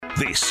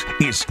This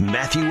is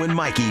Matthew and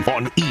Mikey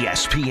on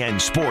ESPN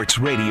Sports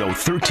Radio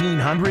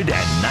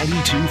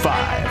 1392.5.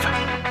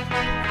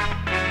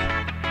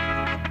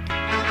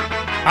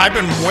 I've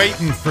been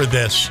waiting for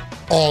this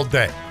all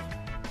day.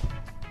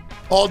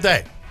 All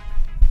day.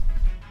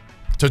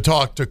 To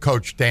talk to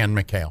Coach Dan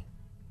McHale.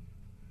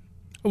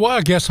 Well,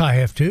 I guess I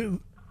have to.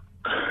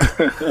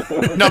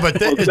 No, but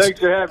thanks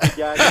for having me,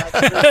 guys.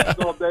 I've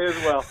been all day as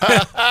well.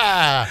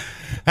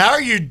 How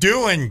are you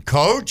doing,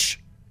 Coach?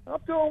 I'm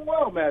doing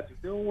well, Matthew.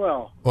 Doing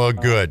well. Well,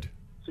 good.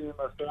 Seeing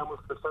my family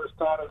for the first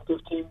time in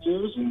 15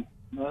 years and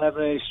not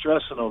having any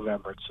stress in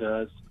November.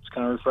 It's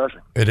kind of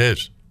refreshing. It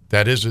is.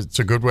 That is. It's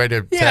a good way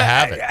to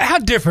have it. How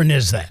different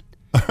is that?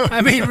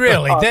 I mean,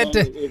 really.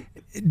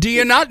 Do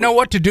you not know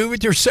what to do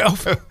with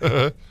yourself?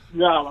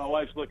 No, my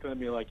wife's looking at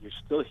me like, you're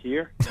still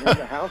here in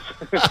the house?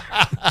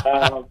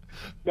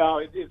 No,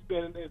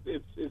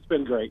 it's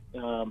been great.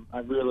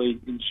 I've really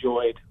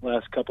enjoyed the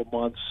last couple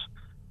months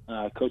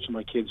coaching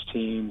my kids'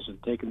 teams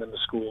and taking them to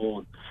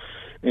school.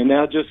 And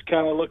now just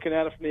kind of looking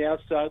at it from the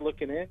outside,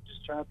 looking in,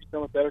 just trying to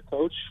become a better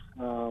coach.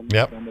 Yep. I'm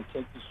going to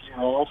take this year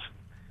off.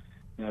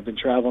 And I've been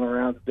traveling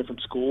around to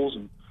different schools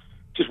and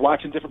just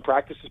watching different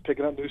practices,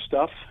 picking up new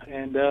stuff,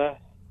 and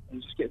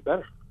just getting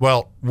better.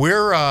 Well,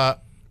 we're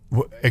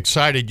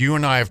excited. You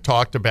and I have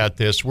talked about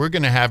this. We're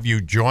going to have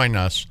you join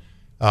us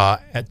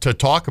to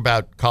talk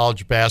about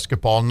college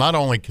basketball, not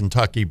only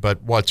Kentucky,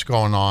 but what's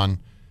going on,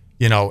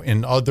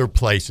 in other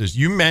places.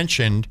 You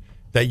mentioned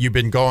that you've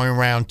been going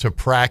around to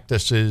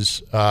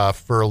practices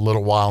for a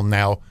little while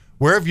now.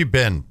 Where have you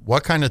been?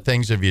 What kind of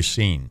things have you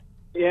seen?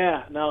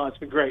 Yeah, no, it's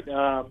been great.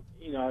 I've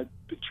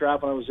been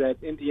traveling. I was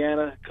at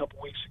Indiana a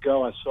couple weeks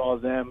ago. I saw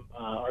them.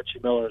 Archie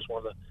Miller is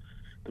one of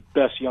the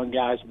best young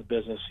guys in the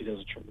business. He does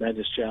a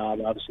tremendous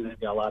job. Obviously, they've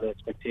got a lot of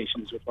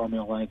expectations with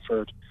Romeo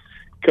Langford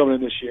coming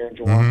in this year and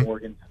Jawan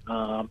Morgan.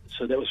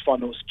 So that was fun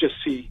to just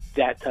see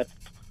that type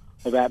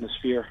of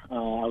atmosphere. I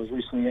was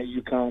recently at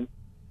UConn.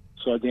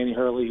 Saw Danny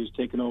Hurley, who's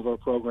taken over a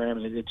program,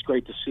 and it's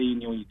great to see,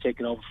 when you're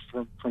taking over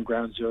from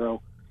ground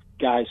zero,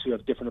 guys who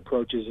have different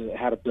approaches and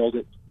how to build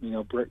it.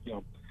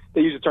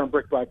 They use the term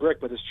brick by brick,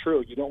 but it's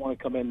true. You don't want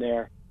to come in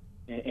there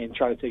and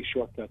try to take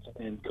shortcuts.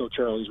 And Coach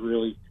Hurley's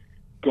really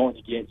going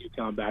to get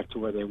UConn back to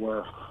where they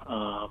were.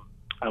 I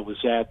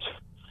was at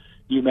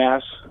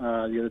UMass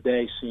the other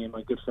day seeing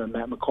my good friend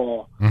Matt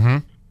McCall,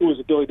 who was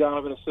a Billy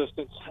Donovan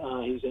assistant.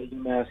 He's at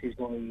UMass. He's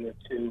going to year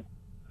 2.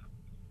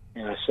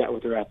 And I sat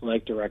with their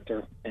athletic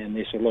director, and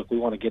they said, look, we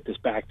want to get this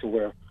back to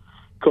where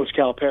Coach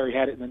Calipari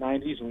had it in the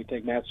 90s, and we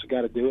think Matt's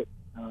got to do it.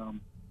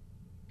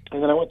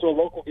 And then I went to a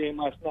local game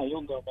last night.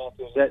 You'll know Matt.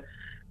 It was at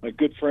my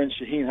good friend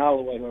Shaheen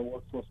Holloway, who I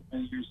worked for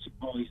many years.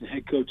 He's the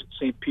head coach at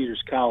St.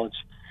 Peter's College.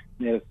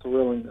 They had a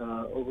thrilling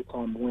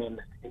overtime win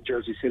in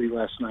Jersey City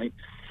last night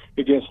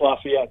against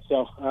Lafayette.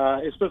 So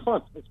it's been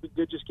fun. It's been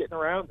good just getting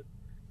around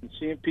and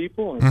seeing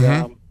people and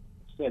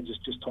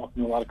just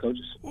talking to a lot of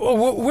coaches.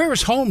 Well, where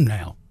is home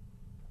now?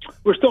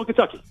 We're still in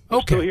Kentucky. We're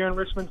okay. Still here in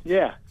Richmond,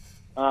 yeah.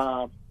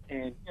 And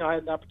I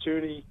had an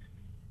opportunity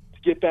to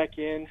get back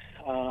in.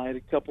 I had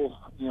a couple,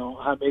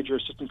 high major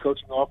assistant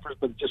coaching offers,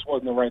 but it just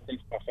wasn't the right thing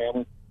for my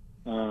family.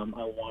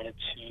 I wanted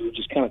to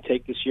just kind of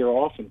take this year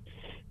off and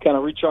kind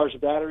of recharge the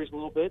batteries a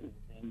little bit,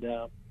 and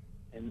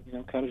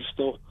kind of just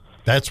still.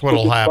 That's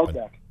what'll happen.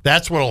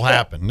 That's what'll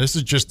happen. This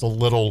is just a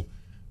little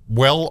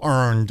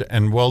well-earned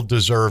and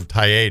well-deserved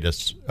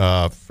hiatus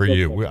for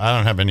you. I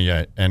don't have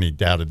any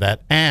doubt of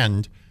that.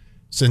 And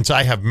since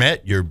I have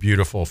met your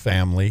beautiful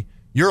family,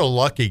 you're a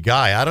lucky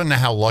guy. I don't know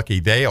how lucky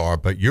they are,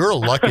 but you're a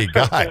lucky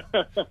guy.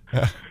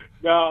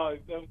 No,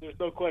 there's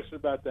no question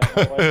about that.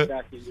 My wife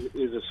Jackie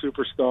is a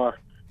superstar,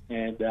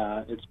 and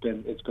it's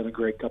been a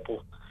great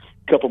couple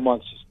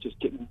months just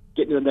getting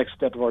to the next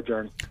step of our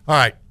journey. All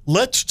right,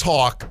 let's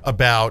talk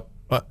about.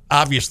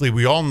 Obviously,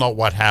 we all know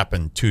what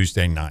happened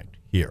Tuesday night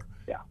here.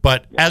 Yeah.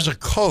 But as a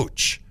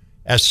coach,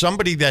 as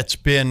somebody that's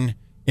been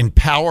in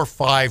Power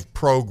 5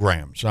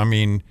 programs, I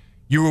mean,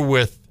 you were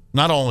with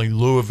not only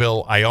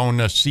Louisville,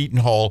 Iona, Seton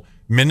Hall,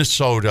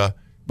 Minnesota,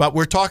 but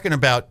we're talking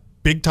about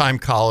big-time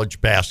college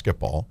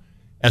basketball.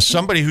 As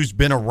somebody who's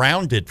been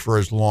around it for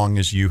as long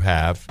as you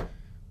have,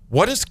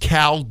 what does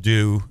Cal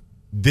do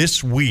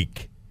this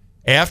week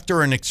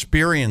after an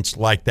experience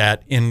like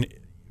that?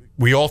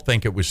 We all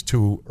think it was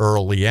too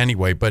early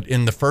anyway, but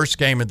in the first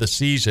game of the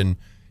season,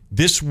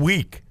 this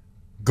week,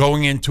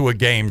 going into a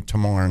game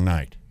tomorrow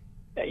night?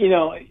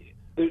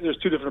 There's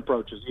two different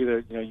approaches.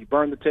 Either you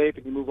burn the tape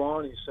and you move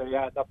on, and you say,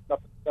 yeah,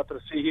 nothing to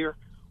see here,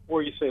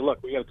 or you say,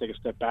 look, we got to take a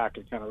step back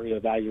and kind of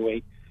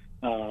reevaluate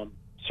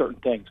certain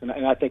things. And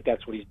I think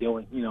that's what he's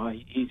doing.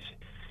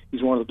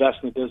 He's one of the best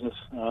in the business.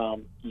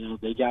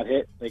 They got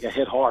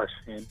hit hard,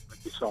 and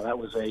like you saw, that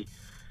was a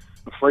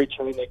freight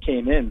train that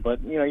came in.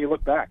 But you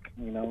look back,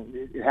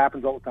 it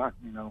happens all the time.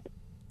 You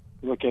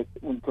look at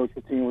when Coach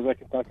Patino was at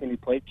Kentucky and he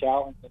played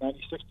Cal in the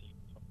 '96 team.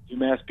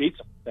 UMass beats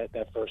them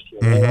that first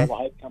year. They had all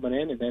the hype coming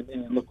in,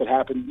 and look what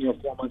happened.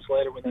 4 months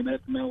later when they met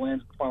at the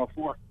Meadowlands in the Final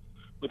Four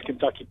with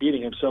Kentucky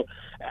beating him. So,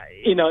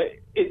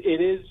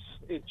 it's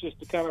it's just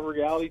a kind of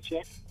reality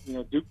check.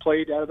 Duke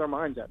played out of their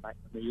minds that night.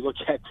 I mean, you look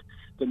at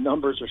the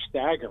numbers are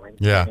staggering.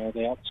 Yeah.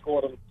 They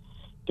outscored them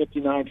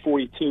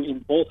 59-42 in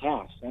both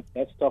halves.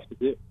 That's tough to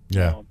do.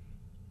 Yeah.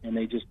 And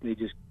they just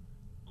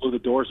blew the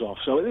doors off.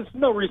 So there's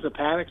no reason to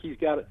panic. He's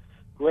got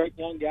great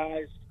young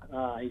guys.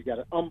 He's got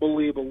an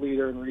unbelievable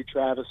leader in Reed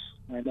Travis.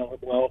 I know him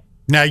well.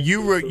 Now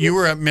you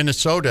were at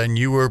Minnesota and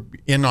you were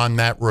in on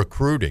that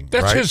recruiting.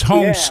 That's right? his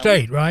home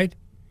state, right?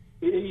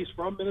 He's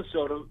from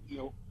Minnesota.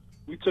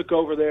 We took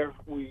over there.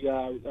 I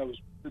was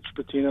Rich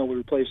Pitino. We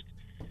replaced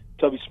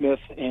Tubby Smith,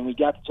 and we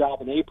got the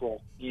job in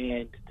April.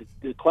 And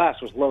the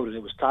class was loaded.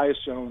 It was Tyus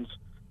Jones,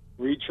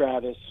 Reed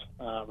Travis,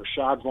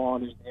 Rashad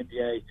Vaughn, who's in the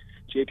NBA,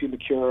 J.P.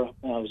 McCura. It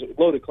was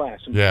a loaded class.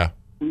 And yeah.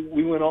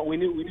 We went all. We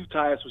knew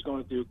Tyus was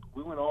going to Duke.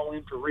 We went all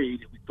in for Reed.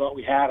 We thought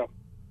we had him,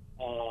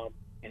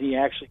 and he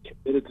actually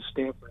committed to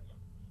Stanford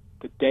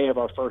the day of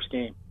our first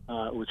game,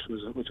 which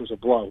was a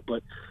blow.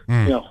 But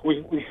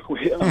we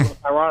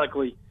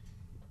ironically,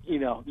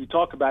 you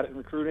talk about it in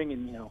recruiting,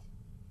 and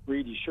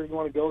Reed, you sure you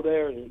want to go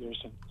there?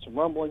 There's some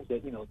rumblings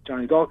that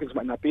Johnny Dawkins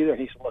might not be there.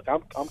 And he said, look,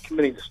 I'm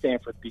committing to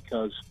Stanford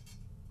because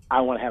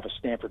I want to have a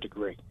Stanford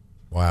degree.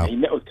 Wow. And he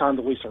met with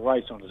Condoleezza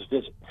Rice on his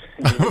visit.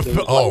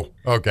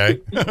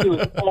 Okay. He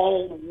was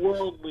all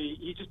worldly.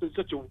 He's just been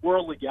such a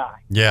worldly guy.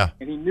 Yeah.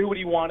 And he knew what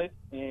he wanted,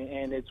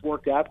 and it's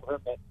worked out for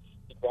him. That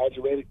he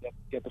graduated,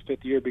 got the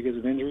fifth year because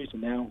of injuries,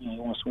 and now he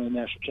wants to win a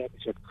national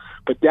championship.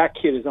 But that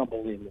kid is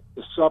unbelievable.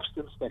 The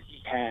substance that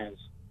he has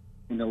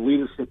and the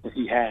leadership that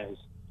he has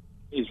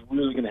is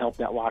really going to help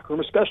that locker room,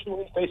 especially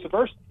when they face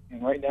adversity.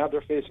 And right now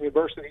they're facing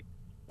adversity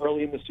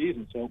early in the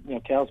season. So,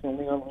 Cal's going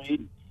to lean on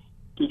Reed,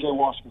 P.J.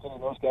 Washington,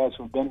 and those guys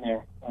who have been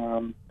there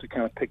to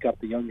kind of pick up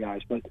the young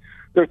guys. But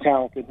they're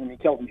talented. I mean,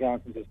 Kelvin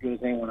Johnson's as good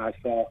as anyone I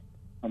saw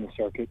on the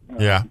circuit.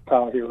 Yeah.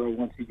 Tyler Hero,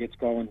 once he gets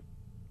going,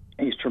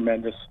 he's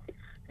tremendous.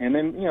 And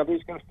then, they're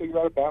just going to figure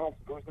out a balance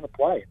of who's going to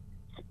play.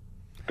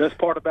 The best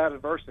part about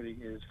adversity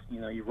is,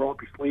 you roll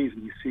up your sleeves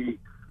and you see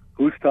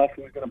who's tough,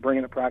 who's going to bring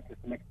into practice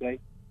the next day.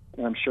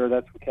 And I'm sure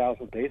that's what Cal's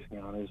was basing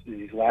on is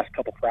these last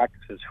couple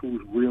practices,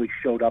 who's really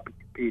showed up and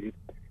competed.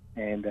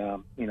 And,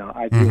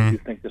 I really do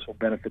think this will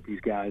benefit these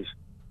guys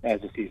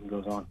as the season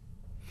goes on.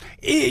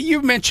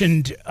 You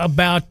mentioned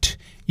about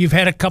you've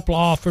had a couple of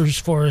offers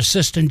for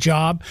assistant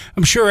job.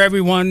 I'm sure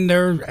everyone,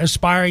 they're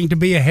aspiring to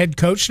be a head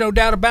coach, no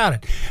doubt about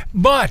it.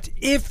 But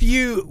if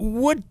you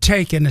would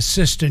take an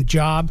assistant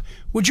job,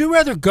 would you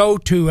rather go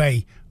to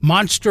a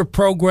monster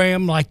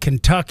program like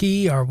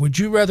Kentucky, or would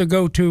you rather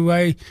go to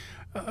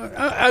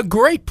a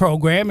great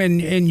program in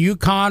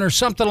UConn or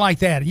something like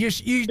that?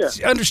 You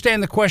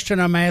understand the question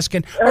I'm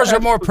asking? Or is there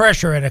more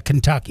pressure at a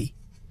Kentucky?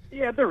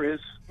 Yeah, there is,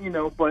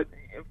 but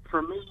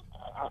for me,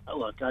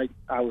 look,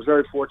 I was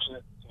very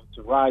fortunate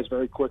to rise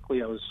very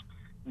quickly. I was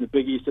in the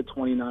Big East at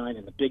 29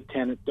 and the Big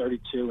Ten at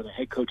 32 and a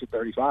head coach at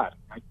 35.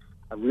 I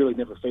really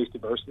never faced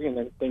adversity, and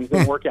then things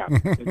didn't work out.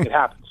 It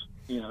happens.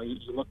 You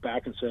look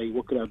back and say,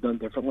 what could I have done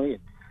differently,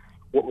 and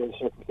what were the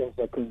circumstances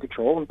I couldn't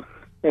control,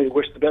 and you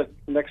wish the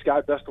next guy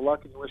best of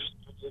luck, and you wish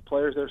the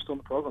players that are still in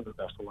the program the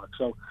best of luck.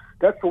 So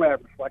that's the way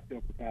I've reflected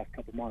over the past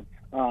couple months.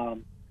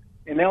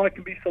 And now I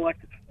can be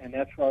selective, and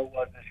that's where I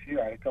was this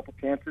year. I had a couple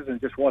chances, and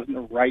it just wasn't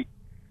the right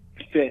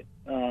fit.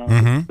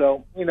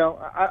 So,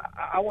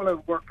 I want to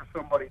work for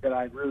somebody that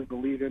I really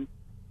believe in,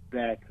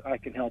 that I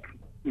can help,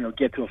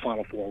 get to a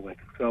Final Four with.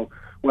 So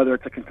whether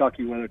it's a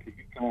Kentucky, whether it's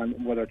a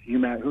UConn, whether it's a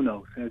UMass, who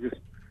knows? It's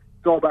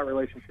all about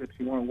relationships.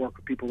 You want to work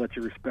with people that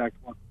you respect,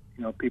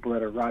 people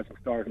that are rising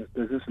stars in this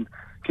business and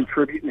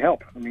contribute and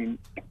help. I mean,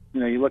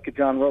 you look at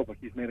John Roebuck.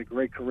 He's made a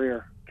great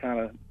career kind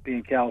of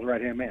being Cal's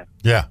right-hand man.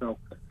 Yeah. So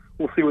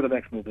we'll see what the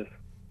next move is.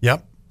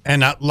 Yep.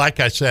 And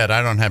like I said,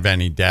 I don't have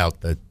any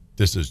doubt that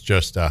this is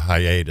just a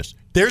hiatus.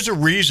 There's a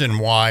reason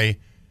why,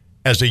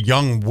 as a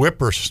young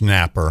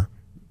whippersnapper,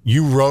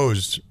 you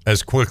rose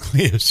as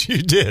quickly as you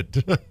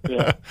did.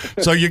 Yeah.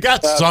 So you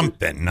got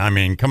something. I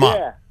mean, come on.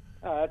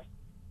 Yeah.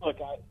 Look,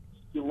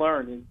 you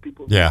learn, and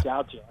people reach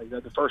out to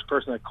you. The first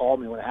person that called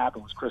me when it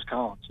happened was Chris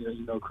Collins.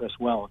 You know Chris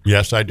well.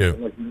 Yes, I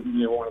do.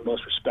 You're one of the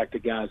most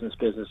respected guys in this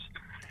business.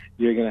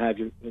 You're going to have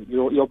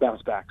you'll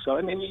bounce back. So,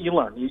 and then you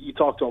learn. You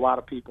talk to a lot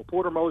of people.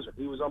 Porter Moser,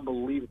 he was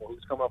unbelievable. He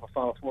was coming off a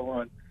Final Four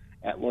run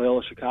at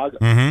Loyola Chicago.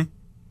 Mm-hmm.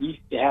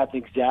 He had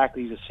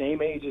exactly the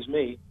same age as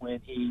me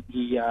when he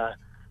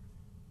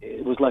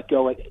was let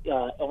go at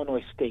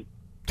Illinois State.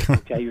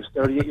 Okay, he was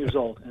 38 years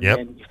old, and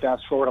then you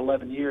fast forward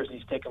 11 years, and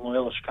he's taken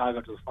Loyola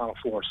Chicago to the Final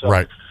Four. So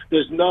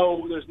there's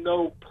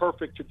no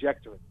perfect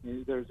trajectory.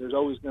 There's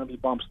always going to be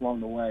bumps along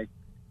the way,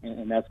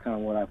 and that's kind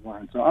of what I've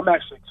learned. So I'm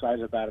actually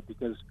excited about it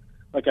because,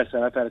 like I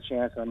said, I've had a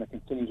chance. I'm going to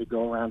continue to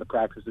go around the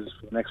practices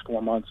for the next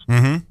 4 months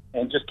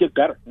and just get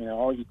better.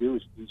 All you do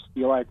is you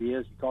steal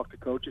ideas, you talk to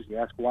coaches, you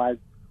ask what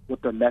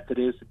their method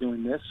is to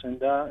doing this, and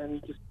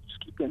you just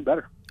keep getting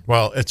better.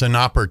 Well, it's an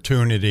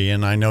opportunity,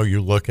 and I know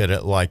you look at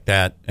it like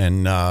that,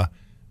 and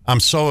I'm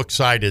so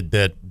excited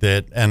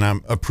that and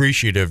I'm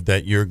appreciative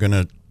that you're going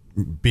to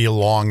be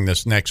along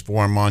this next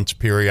 4 months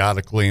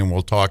periodically, and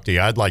we'll talk to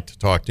you. I'd like to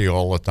talk to you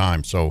all the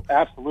time. So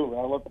absolutely,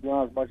 I'd love to be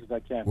on as much as I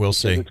can. We'll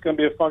see. It's going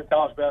to be a fun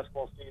college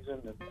basketball season,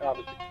 and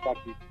obviously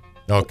Kentucky.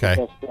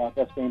 Okay.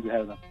 Best games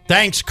ahead of them.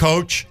 Thanks,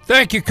 Coach.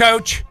 Thank you,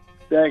 Coach.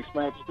 Thanks,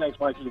 Matthew. Thanks,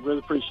 Mikey. Really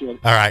appreciate it.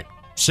 All right.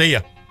 See ya.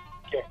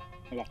 Okay.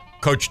 Bye-bye.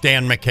 Coach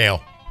Dan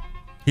McHale.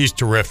 He's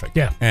terrific.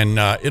 Yeah. And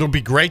it'll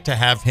be great to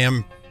have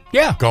him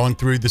Yeah. going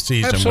through the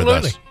season Absolutely.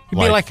 with us. He'd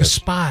be like a this.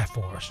 spy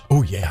for us.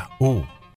 Oh, yeah. Oh,